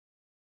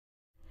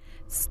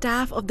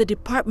Staff of the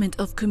Department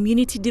of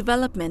Community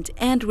Development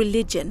and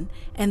Religion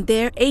and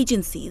their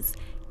agencies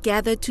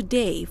gathered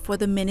today for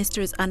the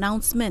minister's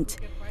announcement,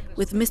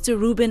 with Mr.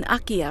 Ruben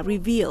Akia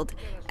revealed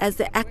as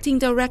the Acting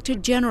Director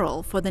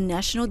General for the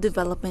National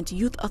Development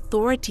Youth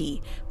Authority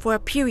for a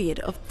period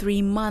of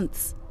 3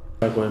 months.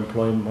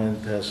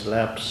 Employment has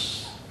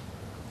lapsed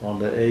on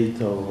the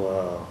 8th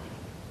of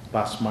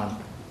last month,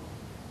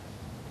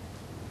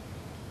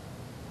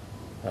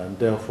 and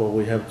therefore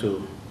we have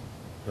to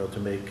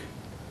make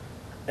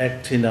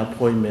acting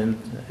appointment.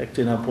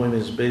 Acting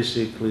appointment is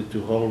basically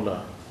to hold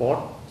a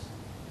fort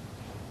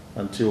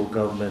until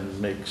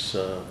government makes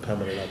a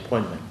permanent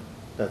appointment.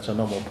 That's a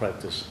normal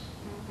practice.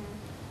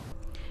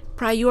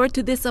 Prior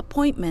to this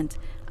appointment,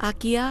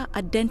 Akia,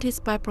 a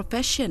dentist by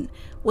profession,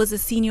 was a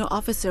senior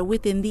officer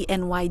within the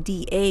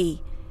NYDA.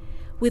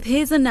 With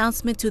his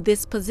announcement to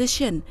this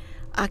position,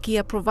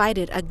 Akia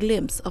provided a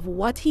glimpse of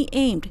what he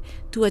aimed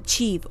to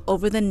achieve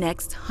over the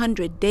next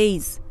 100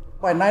 days.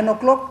 By 9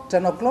 o'clock,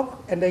 10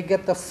 o'clock, and they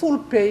get the full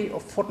pay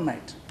of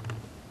fortnight.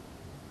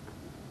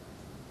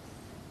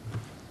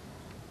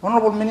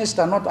 Honorable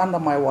Minister, not under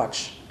my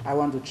watch. I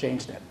want to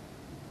change that.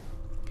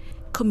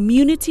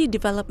 Community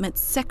Development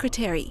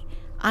Secretary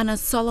Anna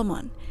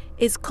Solomon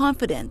is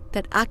confident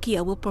that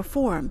Akia will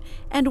perform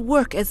and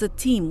work as a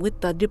team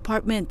with the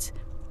department.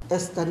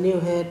 As the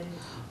new head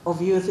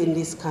of youth in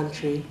this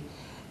country,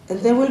 and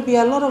there will be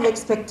a lot of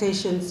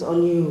expectations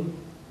on you.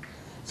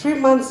 3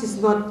 months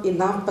is not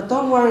enough, but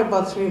don't worry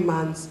about 3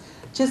 months.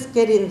 Just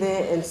get in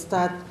there and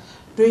start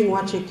doing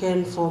what you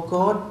can for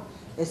God,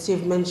 as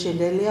you've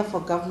mentioned earlier, for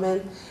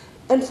government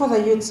and for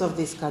the youths of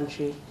this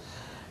country.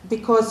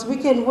 Because we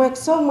can work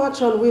so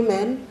much on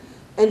women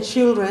and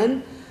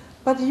children,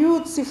 but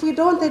youths, if we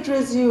don't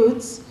address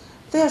youths,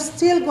 they're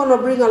still going to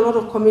bring a lot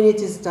of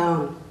communities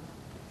down.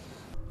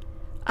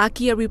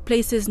 Akia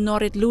replaces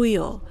Norit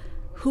Luyo,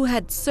 who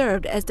had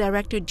served as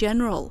Director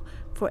General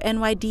for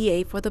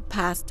NYDA for the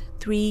past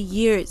 3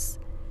 years.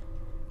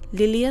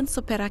 Lilian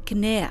Sopera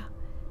Kinea,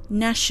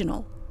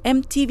 National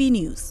EMTV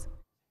News.